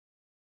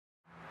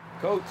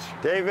Coach.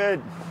 David,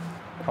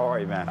 how are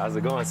you, man? How's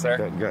it going, sir?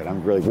 Good, good.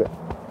 I'm really good.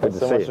 Good to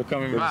so see much you. for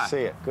coming good by. to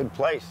see you. Good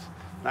place.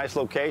 Nice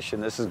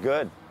location. This is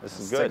good. This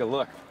is good. Take a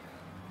look.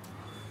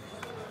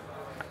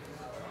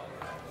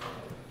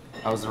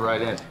 How was the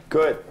ride in?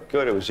 Good,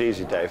 good. It was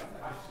easy, Dave.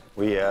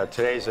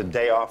 Today's a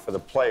day off for the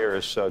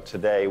players, so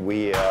today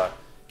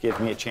gives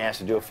me a chance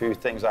to do a few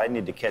things I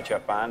need to catch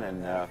up on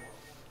and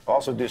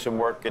also do some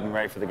work getting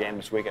ready for the game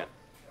this weekend.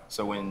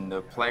 So when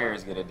the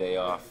players get a day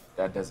off,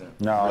 that doesn't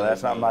No, really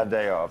that's not mean... my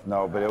day off,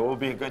 no, but it will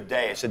be a good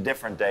day. It's a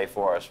different day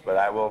for us, but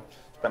I will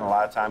spend a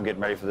lot of time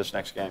getting ready for this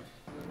next game.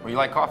 Well, you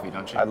like coffee,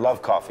 don't you? I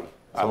love coffee.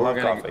 I love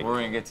coffee. We're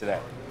going to get to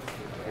that.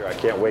 Here, I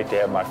can't wait to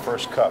have my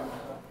first cup.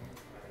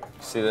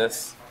 See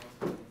this?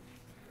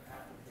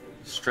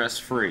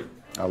 Stress-free.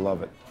 I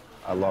love it.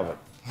 I love it.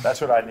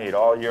 That's what I need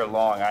all year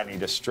long. I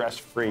need a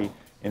stress-free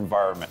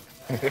environment.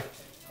 And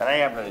I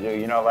am going to do,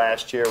 you know,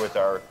 last year with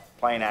our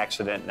plane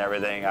accident and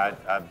everything,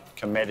 I'm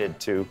committed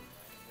to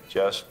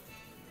just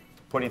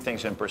putting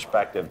things in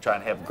perspective, trying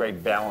to have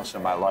great balance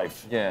in my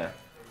life. Yeah.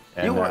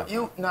 And,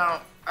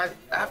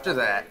 After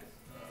that,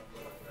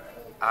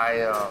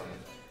 I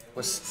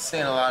was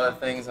seeing a lot of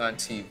things on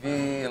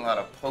TV, a lot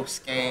of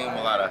post-game,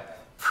 a lot of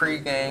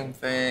pre-game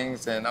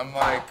things, and I'm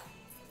like,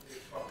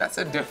 that's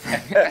a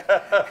different Coach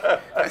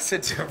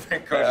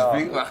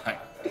Beilein.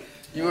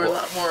 You were a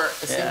lot more,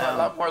 it seemed a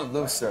lot more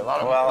looser, a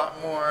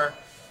lot more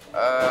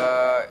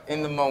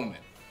in the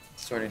moment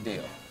sort of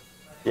deal.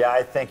 Yeah,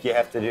 I think you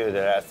have to do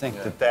that. I think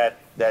that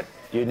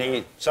you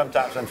need,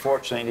 sometimes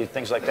unfortunately, you need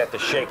things like that to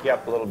shake you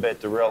up a little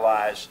bit to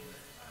realize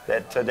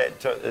that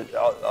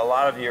a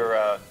lot of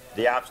your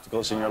the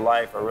obstacles in your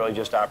life are really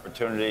just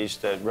opportunities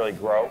to really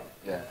grow.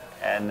 Yeah.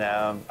 And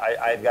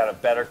I've got a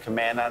better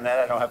command on that.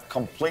 I don't have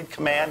complete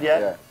command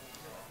yet,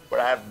 but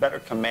I have better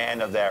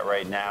command of that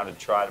right now to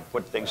try to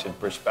put things in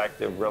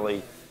perspective,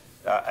 really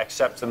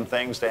accept some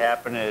things to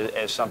happen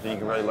as something you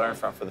can really learn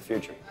from for the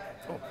future.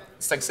 Cool.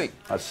 Let's take a seat.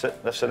 Let's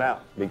sit down.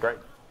 It'd be great.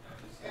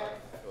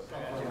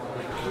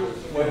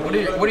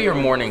 What do your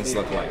mornings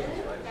look like?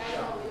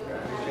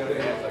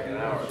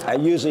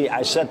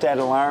 I set that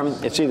alarm.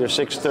 It's either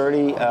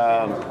 6:30,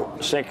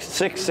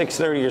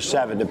 6:30 or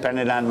 7,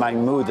 depending on my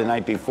mood the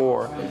night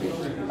before.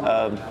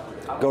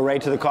 Go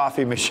right to the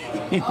coffee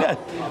machine,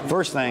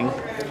 first thing.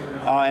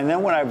 And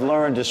then what I've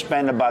learned to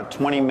spend about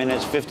 20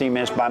 minutes, 15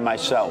 minutes by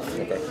myself.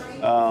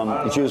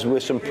 It's usually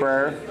with some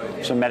prayer,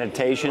 some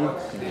meditation.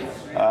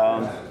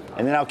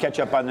 And then I'll catch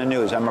up on the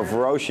news. I'm a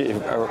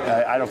ferocious,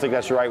 I don't think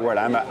that's the right word.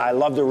 I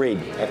love to read.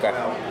 Okay.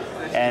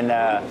 And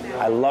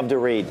I love to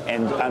read.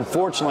 And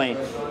unfortunately,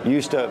 you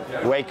used to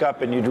wake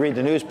up and you'd read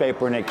the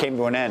newspaper and it came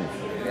to an end.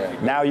 Yeah.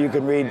 Now you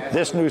can read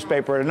this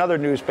newspaper and another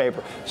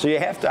newspaper. So you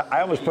have to,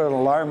 I almost put an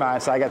alarm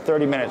on, so I got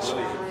 30 minutes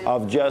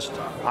of just,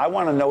 I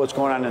want to know what's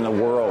going on in the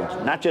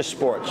world, not just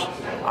sports.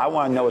 I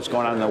want to know what's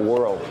going on in the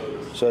world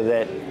so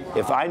that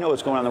if I know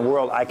what's going on in the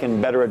world, I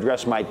can better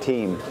address my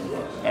team.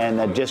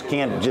 And I just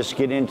can't just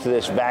get into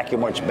this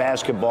vacuum where it's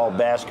basketball,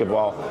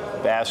 basketball,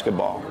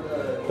 basketball.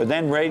 But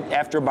then right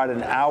after about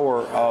an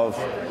hour of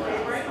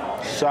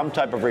some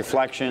type of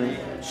reflection,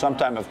 some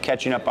type of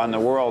catching up on the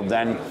world,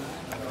 then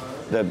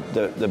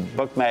the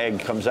book mag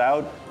comes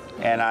out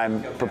and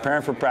I'm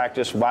preparing for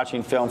practice,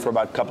 watching film for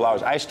about a couple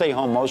hours. I stay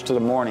home most of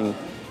the morning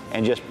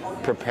and just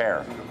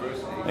prepare.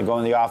 I go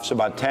in the office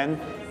about 10,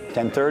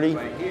 10:30,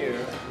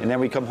 and then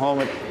we come home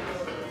at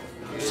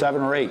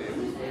 7 or 8.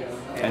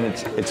 And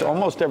it's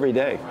almost every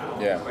day.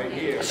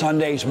 Yeah.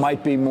 Sundays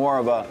might be more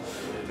of a,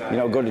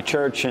 go to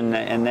church and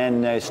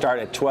then start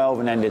at 12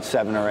 and end at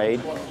 7 or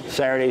 8.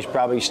 Saturdays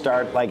probably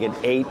start like at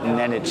 8 and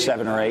then at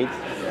 7 or 8.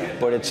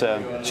 But it's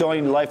the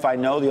only life I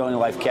know, the only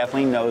life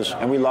Kathleen knows,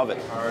 and we love it.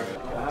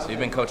 So you've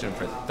been coaching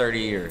for 30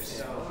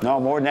 years. No,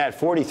 more than that,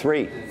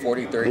 43.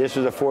 43? This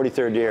is the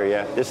 43rd year,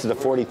 yeah. This is the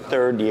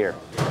 43rd year.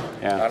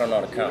 Yeah. I don't know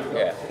how to count.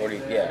 Yeah, 40,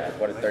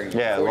 what a 30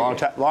 Yeah,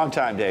 long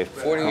time, Dave.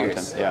 40 long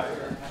years. Time, yeah.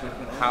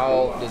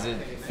 How does it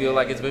feel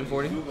like it's been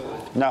 40?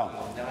 No.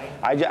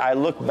 I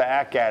look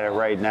back at it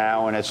right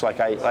now, and it's like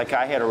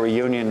I had a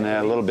reunion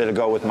a little bit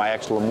ago with my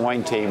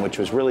ex-Lemoyne team, which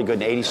was really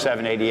good in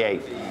 '87,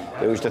 '88.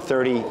 It was the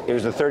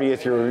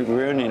 30th year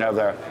reunion of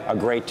a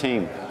great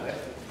team.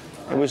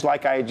 It was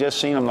like I had just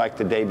seen them like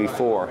the day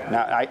before.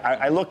 Now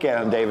I look at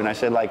them, Dave, and I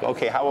said like,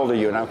 okay, how old are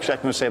you? And I'm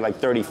expecting to say like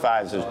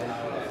 35.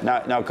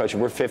 No, Coach,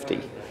 we're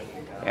 50.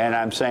 And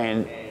I'm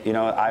saying,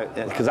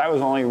 because I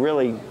was only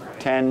really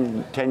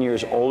 10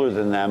 years older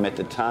than them at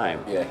the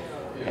time. Yeah.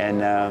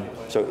 And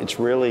so it's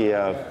really,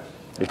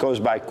 it goes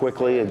by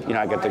quickly.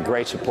 I got the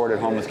great support at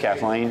home with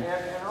Kathleen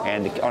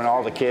and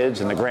all the kids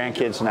and the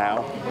grandkids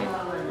now.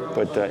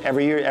 But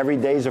every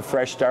day is a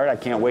fresh start. I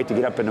can't wait to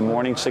get up in the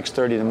morning,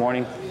 6:30 in the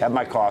morning, have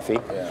my coffee,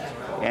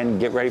 and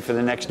get ready for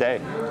the next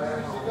day.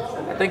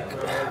 I think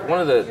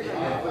one of the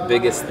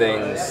biggest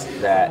things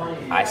that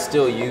I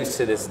still use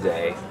to this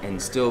day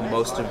and still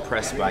most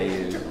impressed by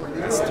you,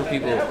 and still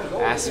people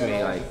ask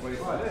me, like,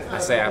 I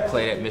say I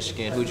played at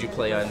Michigan, who'd you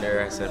play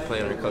under? I said I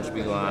played under Coach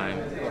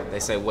Beilein. They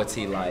say, what's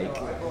he like?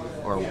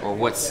 Or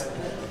what's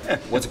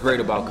great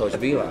about Coach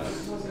Beilein?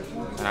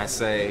 and I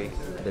say,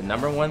 the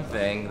number one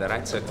thing that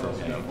I took from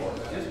him,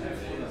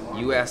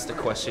 you asked the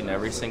question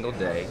every single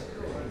day,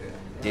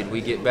 did we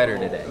get better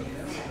today?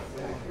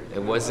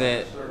 It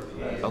wasn't,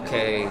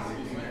 okay,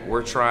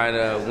 we're trying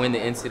to win the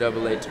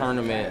NCAA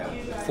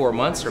tournament 4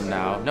 months from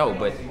now. No,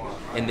 but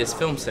in this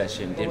film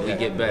session, did we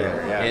get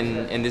better? Yeah.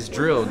 In this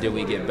drill, did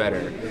we get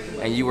better?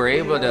 And you were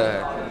able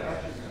to,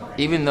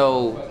 even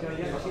though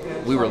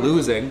we were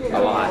losing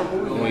a lot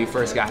when we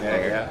first got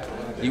there,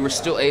 you were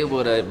still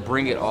able to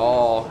bring it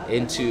all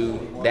into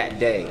that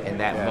day and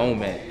that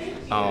moment.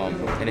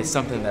 And it's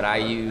something that I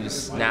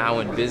use now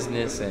in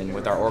business and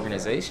with our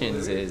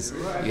organizations is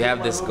you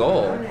have this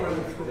goal,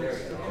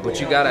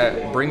 but you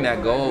gotta bring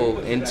that goal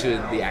into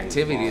the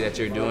activity that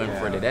you're doing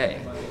for today.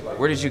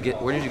 Where did you get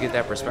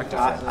that perspective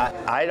from?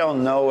 I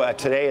don't know.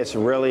 Today it's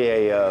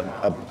really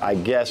I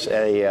guess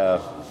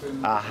a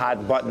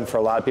hot button for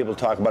a lot of people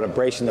to talk about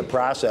embracing the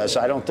process.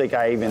 I don't think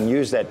I even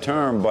use that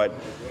term, but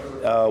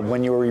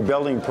when you were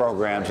rebuilding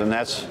programs, and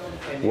that's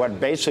what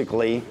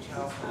basically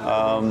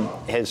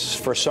has,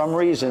 for some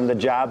reason, the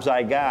jobs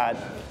I got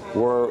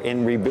were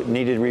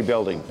needed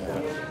rebuilding.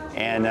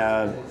 And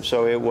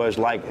so it was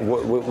like,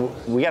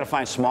 we got to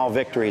find small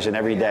victories in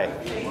every day.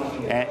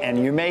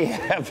 And you may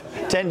have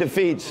 10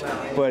 defeats,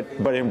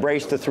 but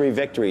embrace the 3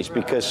 victories,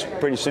 because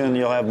pretty soon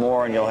you'll have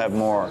more and you'll have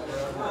more.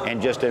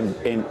 And just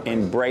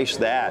embrace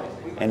that.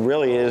 And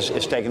really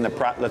is taking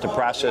let the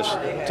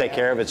process take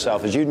care of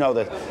itself. As you know,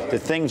 the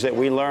things that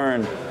we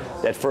learned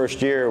that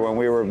first year when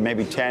we were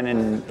maybe 10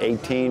 and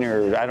 18,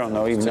 or I don't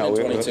know, even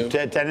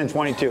 10 and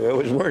 22. It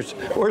was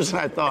worse than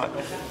I thought.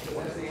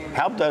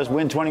 Helped us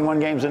win 21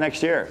 games the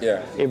next year.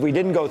 Yeah. If we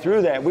didn't go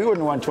through that, we wouldn't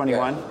have won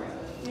 21. Yeah.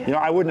 You know,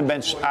 I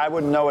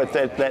wouldn't know at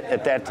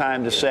that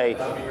time to say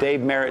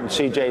Dave Merritt and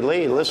C.J.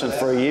 Lee, listen,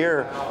 for a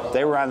year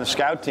they were on the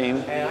scout team,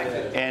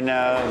 and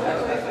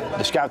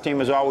the scout team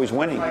was always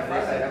winning.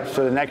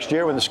 So the next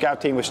year when the scout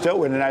team was still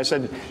winning, I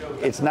said,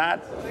 it's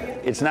not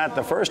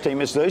the first team,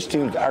 it's those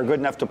two are good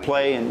enough to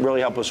play and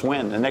really help us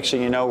win. The next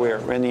thing you know,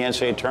 we're in the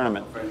NCAA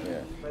tournament.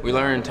 We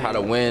learned how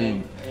to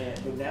win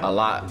a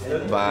lot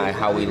by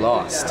how we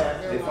lost.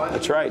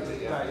 That's right.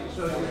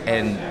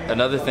 And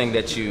another thing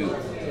that you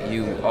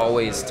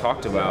always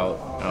talked about,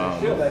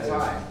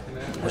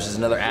 which is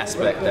another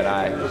aspect that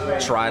I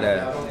try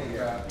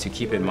to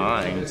keep in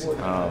mind.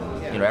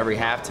 You know, every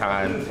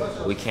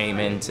halftime we came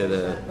into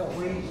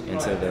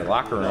the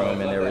locker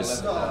room and there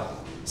was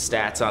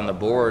stats on the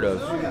board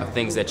of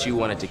things that you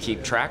wanted to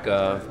keep track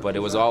of, but it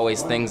was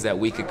always things that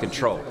we could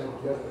control.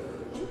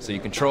 So you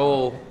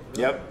control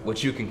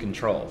what you can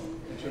control.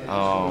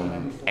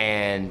 What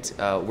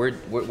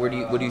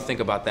do you think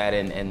about that,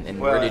 and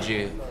where did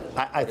you?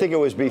 I think it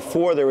was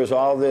before there was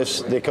all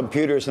this, the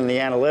computers and the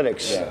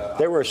analytics. Yeah.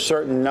 There were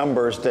certain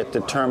numbers that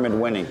determined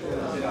winning,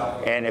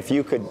 and if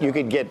you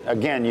could get,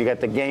 again, you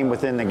got the game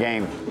within the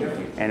game,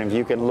 and if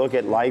you can look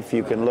at life,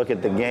 you can look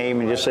at the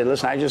game and just say,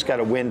 listen, I just got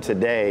to win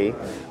today,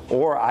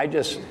 or I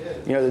just,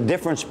 you know, the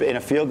difference in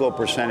a field goal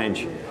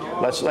percentage.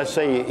 Let's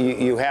say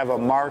you have a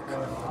mark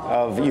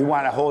of you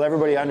want to hold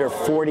everybody under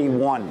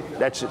 41.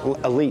 That's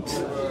elite,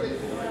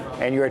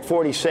 and you're at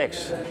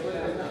 46.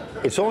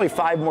 It's only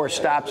 5 more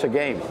stops a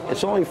game.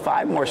 It's only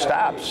 5 more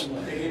stops.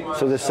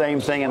 So the same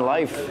thing in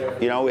life,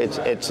 you know,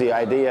 it's the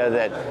idea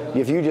that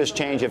if you just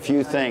change a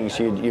few things,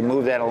 you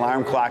move that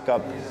alarm clock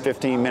up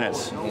 15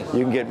 minutes,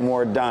 you can get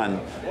more done.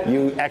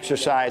 You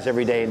exercise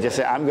every day and just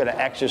say, I'm going to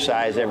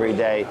exercise every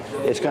day.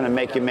 It's going to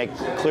make you make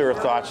clearer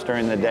thoughts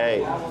during the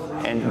day.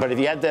 But if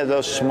you had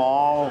those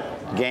small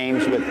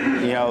games with,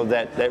 you know,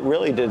 that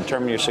really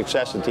determine your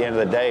success at the end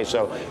of the day.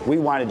 So we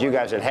wanted you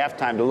guys at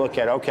halftime to look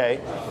at, okay,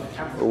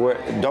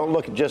 don't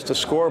look at just the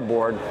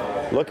scoreboard,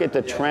 look at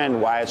the trend,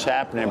 why it's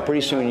happening. And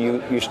pretty soon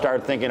you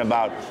start thinking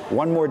about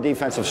one more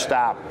defensive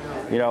stop,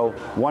 you know,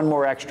 one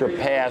more extra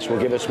pass will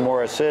give us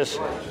more assists,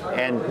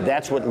 and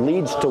that's what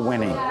leads to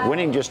winning.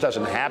 Winning just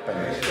doesn't happen.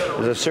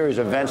 There's a series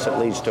of events that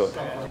leads to it.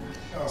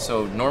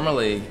 So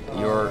normally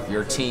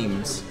your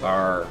teams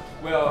are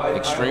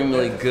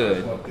extremely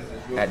good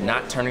at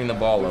not turning the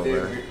ball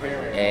over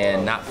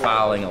and not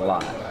fouling a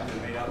lot.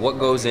 What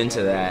goes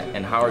into that,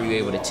 and how are you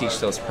able to teach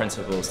those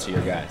principles to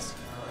your guys?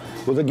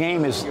 Well, the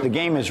game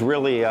is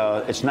really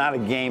it's not a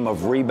game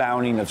of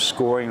rebounding, of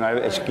scoring.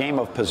 It's a game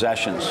of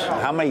possessions.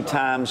 How many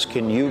times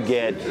can you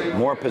get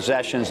more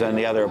possessions than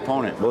the other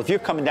opponent? Well, if you're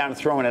coming down and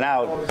throwing it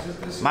out,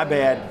 my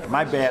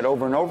bad,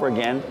 over and over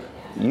again,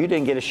 you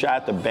didn't get a shot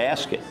at the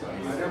basket.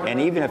 And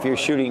even if you're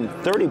shooting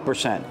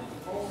 30%,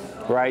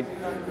 right,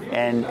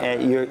 and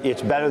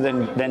it's better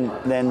than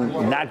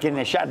not getting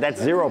a shot,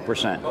 that's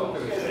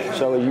 0%.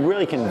 So you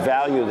really can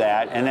value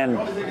that. And then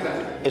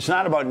it's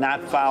not about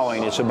not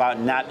fouling, it's about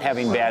not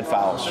having bad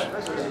fouls.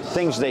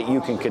 Things that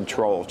you can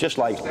control, just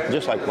like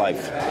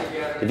life.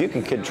 If you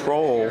can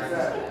control,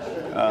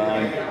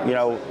 you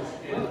know,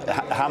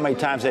 how many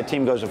times that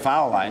team goes to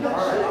foul line,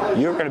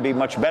 you're going to be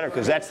much better,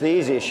 because that's the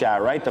easiest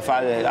shot, right?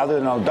 Other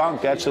than a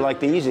dunk, that's like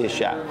the easiest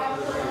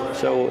shot.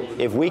 So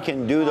if we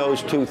can do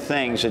those two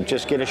things and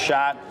just get a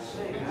shot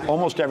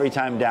almost every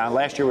time down.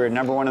 Last year we were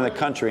number 1 in the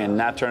country and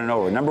not turning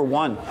over. Number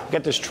 1,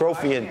 got this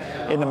trophy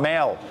in the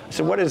mail. I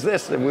said, what is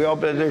this? And we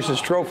opened, there's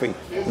this trophy.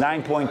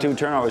 9.2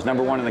 turnovers,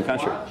 number 1 in the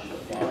country.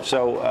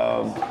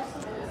 So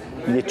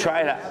you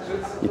try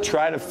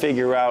to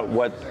figure out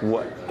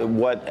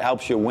what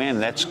helps you win.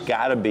 That's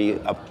got to be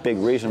a big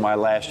reason why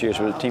last year's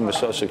team was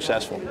so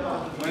successful.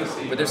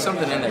 But there's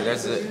something in there.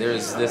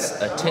 There's this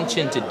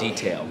attention to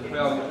detail,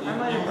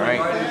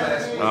 right?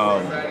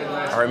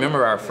 I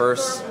remember our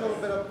first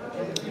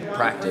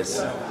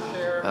practice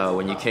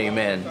when you came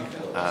in.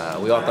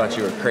 We all thought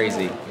you were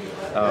crazy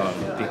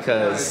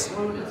because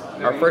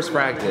our first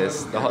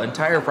practice, the whole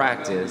entire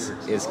practice,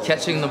 is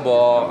catching the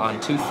ball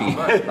on 2 feet,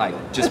 like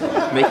just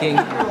making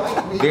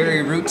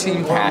very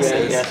routine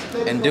passes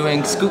and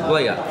doing scoop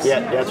layups.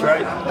 Yeah, that's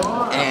right.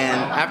 And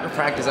after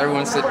practice,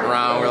 everyone's sitting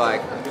around. We're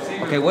like,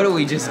 okay, what did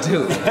we just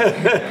do?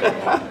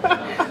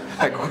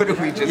 Like, what did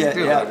we just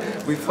do? Yeah.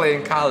 Like, we play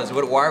in college.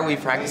 Why are we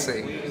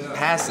practicing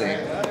passing?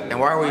 And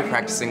why are we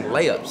practicing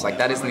layups? Like,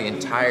 that isn't the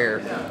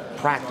entire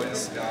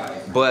practice.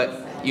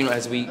 But you know,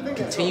 as we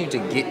continue to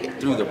get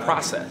through the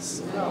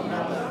process,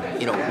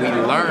 you know, we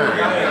learn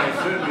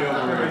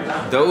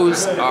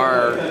those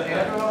are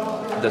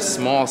the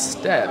small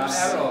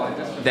steps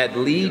that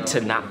lead to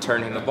not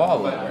turning the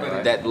ball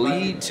over, that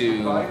lead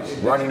to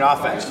running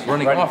offense.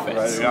 Running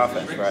offense,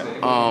 right.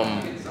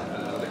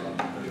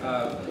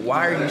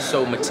 Why are you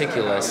so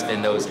meticulous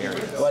in those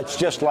areas? Well, it's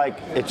just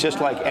like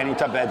any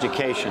type of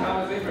education.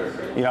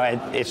 You know,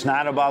 it's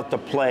not about the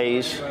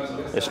plays.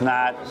 It's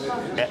not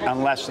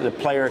unless the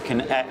player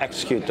can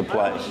execute the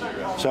play.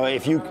 So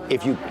if you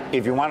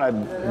want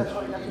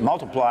to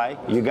multiply,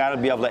 you got to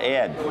be able to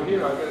add.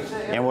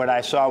 And what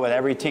I saw with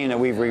every team that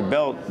we've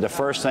rebuilt, the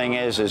first thing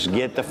is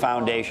get the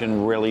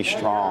foundation really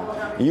strong.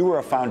 You were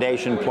a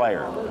foundation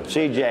player.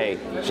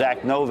 CJ,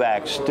 Zach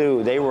Novak,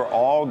 Stu, they were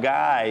all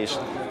guys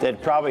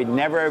that probably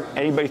never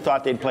anybody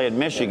thought they'd play at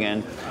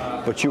Michigan,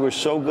 but you were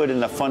so good in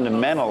the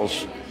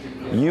fundamentals,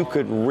 you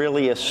could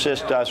really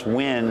assist us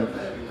win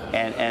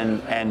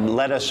and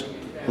let us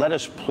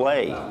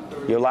play.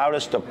 You allowed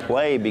us to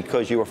play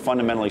because you were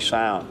fundamentally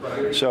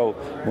sound. So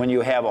when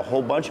you have a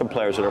whole bunch of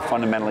players that are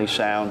fundamentally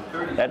sound,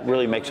 that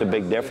really makes a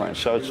big difference.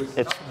 So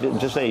it's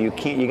just say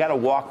you got to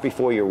walk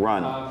before you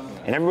run.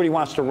 And everybody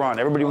wants to run.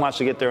 Everybody wants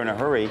to get there in a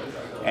hurry.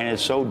 And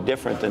it's so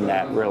different than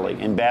that, really.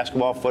 In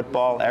basketball,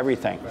 football,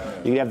 everything.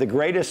 You have the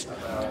greatest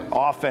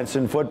offense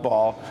in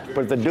football,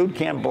 but if the dude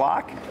can't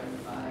block,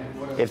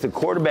 if the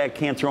quarterback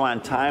can't throw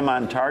on time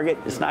on target,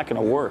 it's not going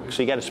to work.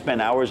 So you got to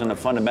spend hours in the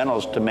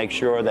fundamentals to make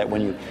sure that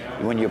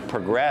when you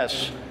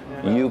progress,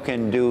 you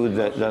can do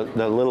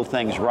the little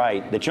things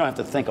right that you don't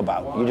have to think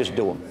about. You just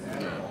do them.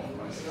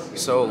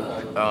 So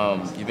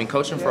you've been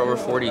coaching for over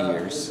 40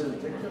 years.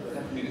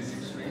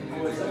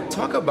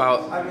 Talk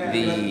about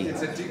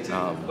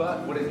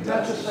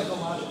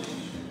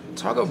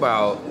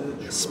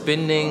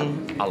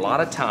spending a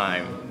lot of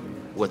time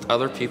with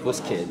other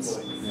people's kids,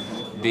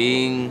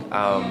 being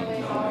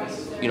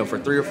you know, for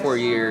 3 or 4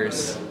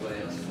 years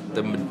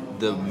the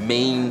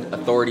main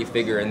authority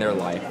figure in their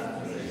life,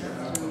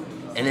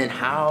 and then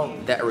how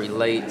that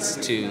relates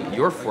to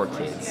your 4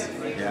 kids,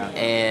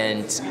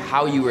 and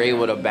how you were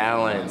able to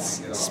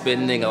balance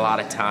spending a lot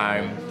of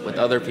time with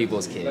other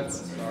people's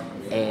kids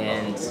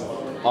and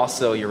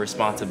also your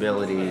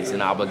responsibilities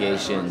and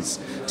obligations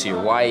to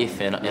your wife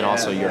and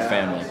also your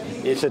family.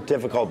 It's a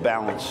difficult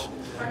balance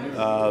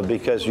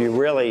because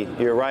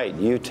you're right.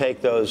 You take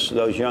those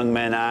young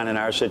men on in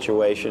our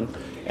situation,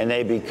 and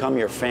they become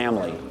your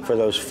family for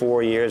those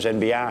 4 years and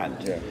beyond.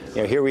 Yeah.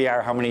 You know, here we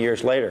are. How many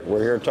years later?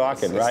 We're here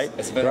talking, right?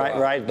 It's been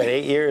right. But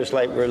 8 years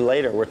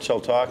later, we're still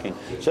talking.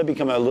 So they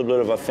become a little bit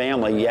of a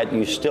family. Yet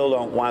you still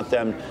don't want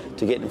them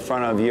to get in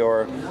front of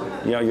your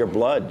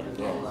blood,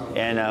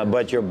 and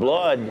but your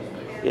blood.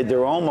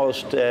 They're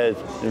almost,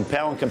 in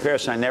pale in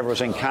comparison, I never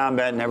was in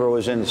combat, never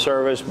was in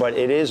service, but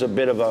it is a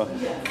bit of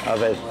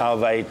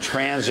a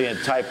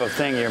transient type of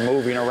thing. You're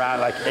moving around.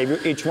 Like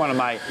each one of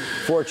my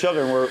 4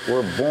 children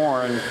were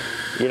born,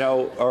 you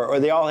know, or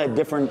they all had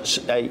different,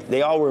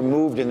 they all were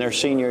moved in their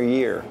senior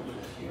year,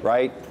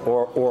 right?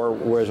 Or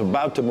was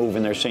about to move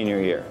in their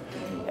senior year.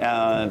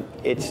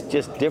 It's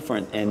just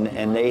different,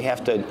 and they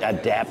have to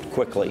adapt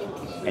quickly,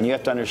 and you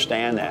have to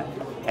understand that.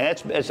 And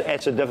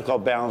it's a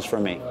difficult balance for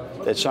me,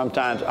 that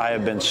sometimes I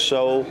have been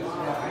so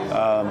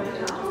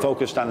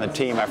focused on the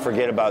team, I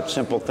forget about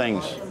simple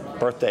things,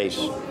 birthdays,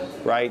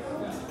 right?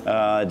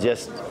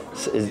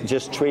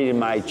 Just treating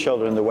my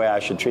children the way I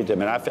should treat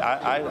them. And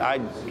I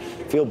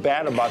feel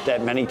bad about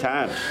that many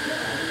times.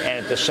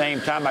 And at the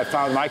same time, I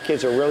found my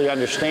kids are really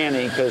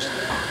understanding because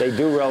they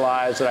do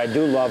realize that I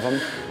do love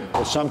them.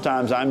 But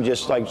sometimes I'm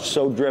just like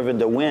so driven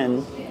to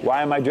win.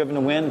 Why am I driven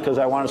to win? Because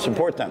I want to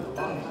support them.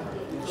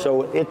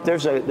 So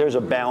there's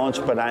a balance,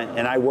 but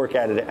I work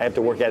at it. I have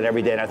to work at it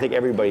every day, and I think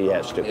everybody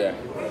has to. Yeah.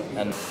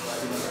 And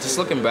just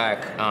looking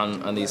back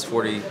on these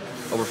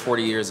over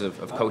 40 years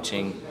of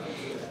coaching,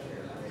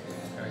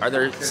 are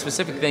there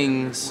specific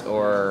things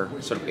or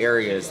sort of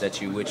areas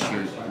that you wish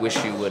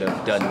you would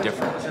have done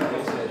different?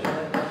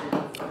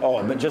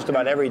 Oh, but just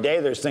about every day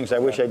there's things I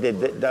wish I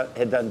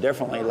had done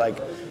differently. Like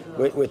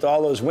with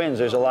all those wins,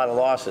 there's a lot of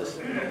losses,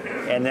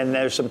 and then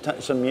there's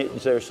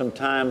some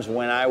times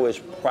when I was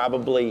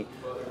probably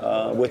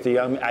with the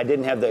young. I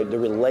didn't have the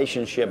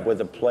relationship with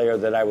the player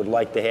that I would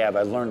like to have.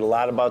 I learned a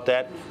lot about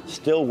that.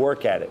 Still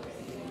work at it.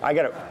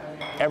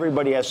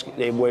 Everybody has,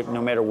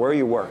 no matter where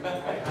you work,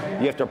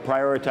 you have to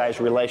prioritize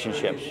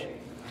relationships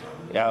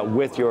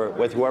with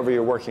whoever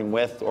you're working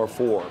with or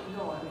for,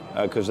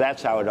 because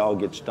that's how it all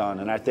gets done.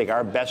 And I think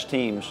our best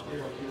teams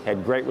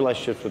had great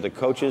relationships with the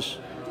coaches,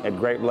 had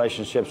great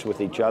relationships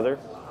with each other.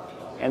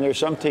 And there's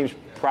some teams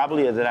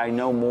probably that I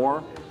know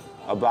more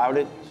about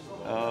it.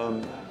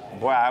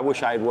 Boy, I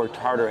wish I had worked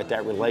harder at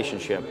that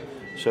relationship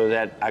so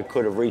that I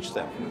could have reached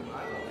them.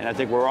 And I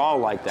think we're all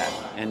like that.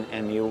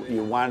 And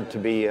you want it to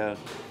be.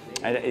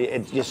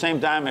 At the same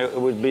time, it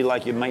would be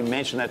like you might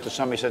mention that to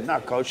somebody. Said,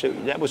 "No, Coach,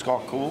 that was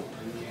called cool."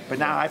 But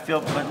now I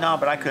feel,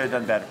 but I could have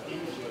done better.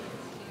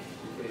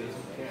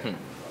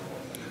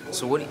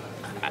 So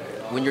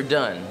when you're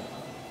done,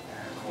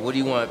 what do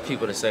you want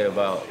people to say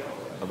about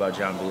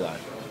John Beilein?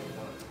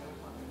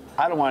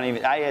 I don't want to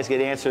even. I get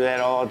answered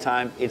that all the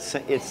time.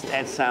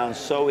 That sounds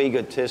so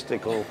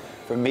egotistical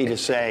for me to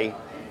say.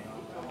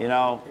 You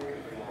know,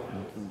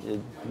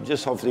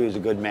 just hopefully he was a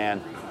good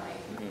man.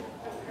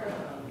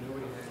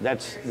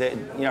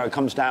 It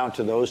comes down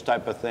to those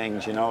type of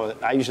things. You know,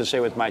 I used to say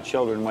with my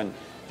children when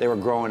they were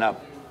growing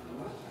up,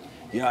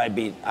 you know, I'd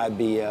be,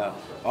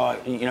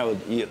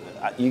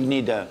 you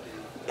need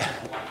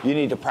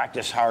to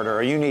practice harder,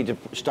 or you need to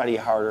study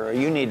harder, or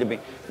you need to be,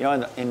 you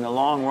know, in the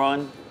long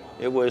run,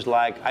 it was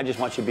like, I just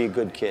want you to be a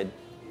good kid.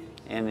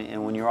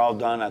 And when you're all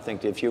done, I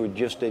think if you would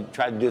just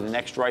try to do the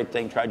next right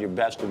thing, try your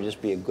best to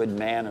just be a good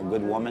man or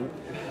good woman,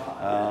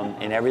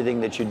 in everything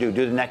that you do,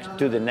 do the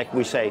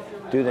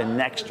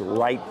next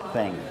right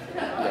thing.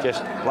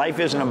 Just life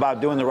isn't about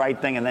doing the right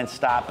thing and then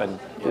stop and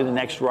do the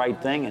next right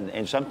thing,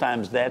 and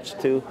sometimes that's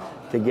to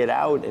get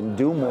out and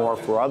do more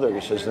for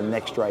others is the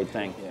next right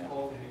thing. Yeah.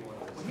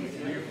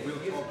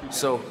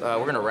 So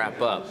we're gonna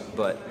wrap up,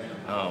 but.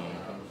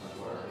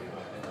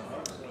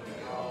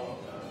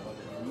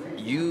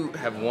 You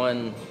have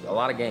won a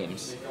lot of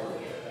games,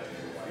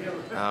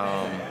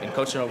 and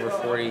coaching over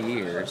 40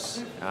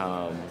 years,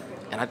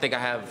 and I think I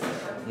have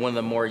one of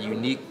the more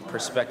unique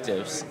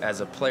perspectives as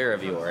a player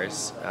of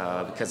yours,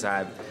 because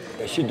I've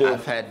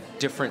had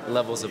different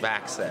levels of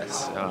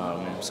access.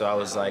 So I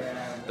was like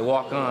the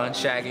walk-on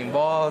shagging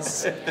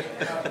balls.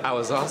 I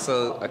was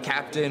also a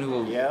captain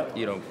who,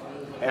 you know,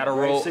 had a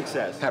role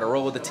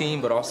with the team,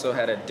 but also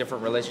had a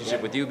different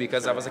relationship with you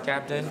because I was a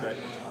captain. Right.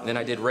 Then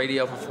I did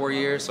radio for 4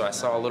 years, so I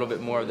saw a little bit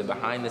more of the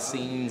behind the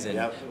scenes and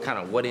kind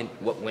of what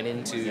went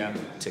into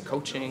to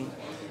coaching.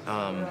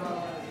 One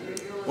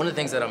of the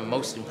things that I'm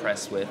most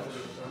impressed with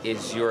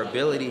is your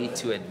ability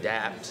to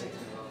adapt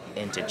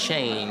and to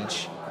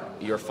change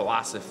your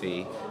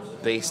philosophy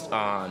based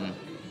on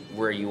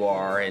where you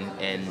are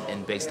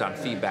and based on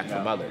feedback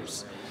from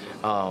others.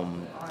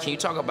 Can you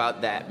talk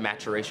about that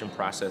maturation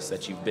process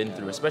that you've been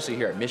through, especially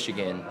here at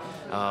Michigan?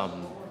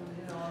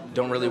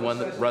 Don't really run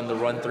the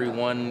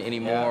 1-3-1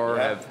 anymore.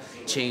 Have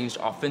changed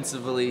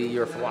offensively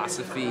your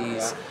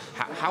philosophies.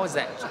 How has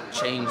that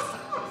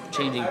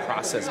changing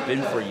process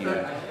been for you?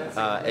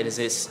 And is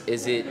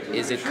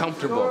it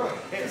comfortable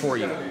for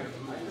you?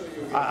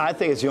 I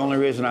think it's the only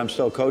reason I'm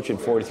still coaching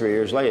 43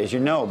 years later. As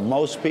you know,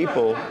 most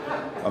people,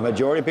 a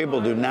majority of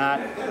people, do not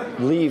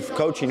leave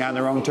coaching on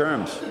their own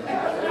terms.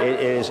 It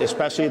is,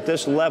 especially at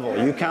this level,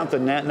 you count the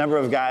number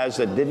of guys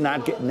that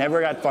never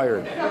got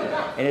fired,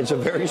 and it's a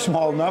very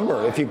small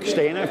number if you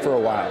stay in it for a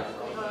while.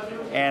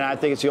 And I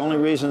think it's the only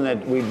reason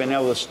that we've been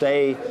able to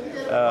stay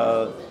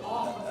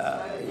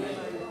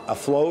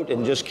afloat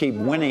and just keep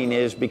winning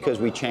is because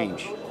we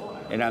change.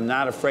 And I'm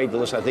not afraid to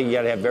listen. I think you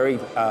got to have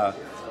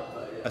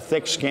a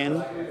thick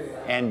skin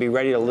and be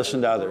ready to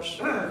listen to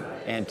others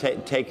and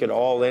take it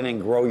all in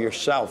and grow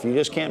yourself. You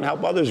just can't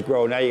help others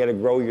grow. Now you got to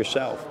grow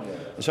yourself.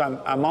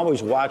 So I'm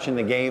always watching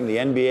the game, the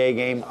NBA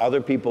game,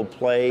 other people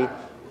play,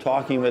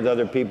 talking with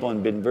other people,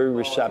 and been very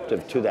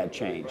receptive to that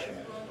change.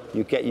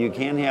 You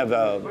can't have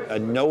a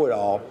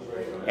know-it-all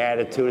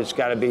attitude. It's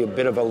got to be a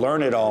bit of a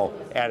learn-it-all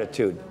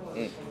attitude.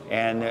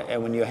 And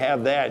when you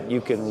have that,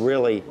 you can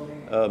really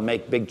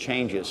make big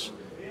changes.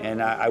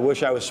 And I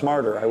wish I was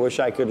smarter. I wish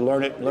I could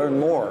learn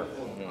more,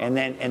 and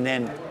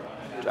then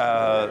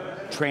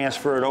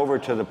transfer it over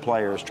to the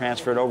players,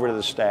 transfer it over to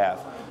the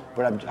staff.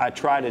 But I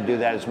try to do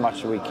that as much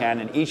as we can.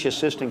 And each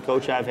assistant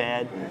coach I've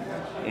had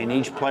and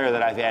each player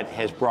that I've had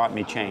has brought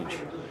me change.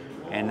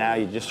 And now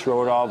you just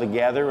throw it all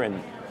together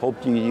and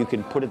hope you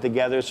can put it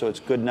together so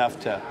it's good enough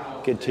to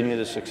continue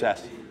the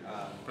success.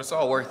 But it's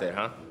all worth it,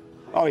 huh?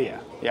 Oh, yeah.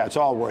 Yeah, it's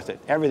all worth it.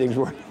 Everything's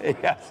worth it.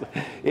 Yes.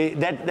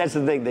 That's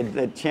the thing.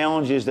 The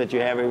challenges that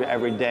you have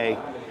every day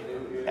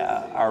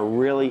are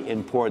really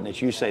important,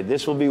 that you say,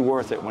 this will be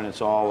worth it when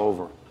it's all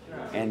over.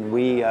 And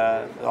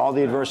all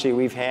the adversity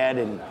we've had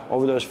and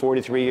over those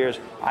 43 years,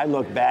 I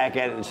look back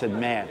at it and said,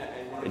 man,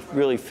 it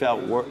really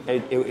felt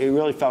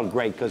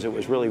great because it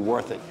was really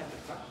worth it.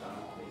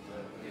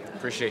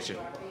 Appreciate you.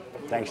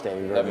 Thanks,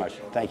 David, very much.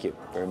 Thank you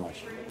very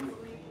much.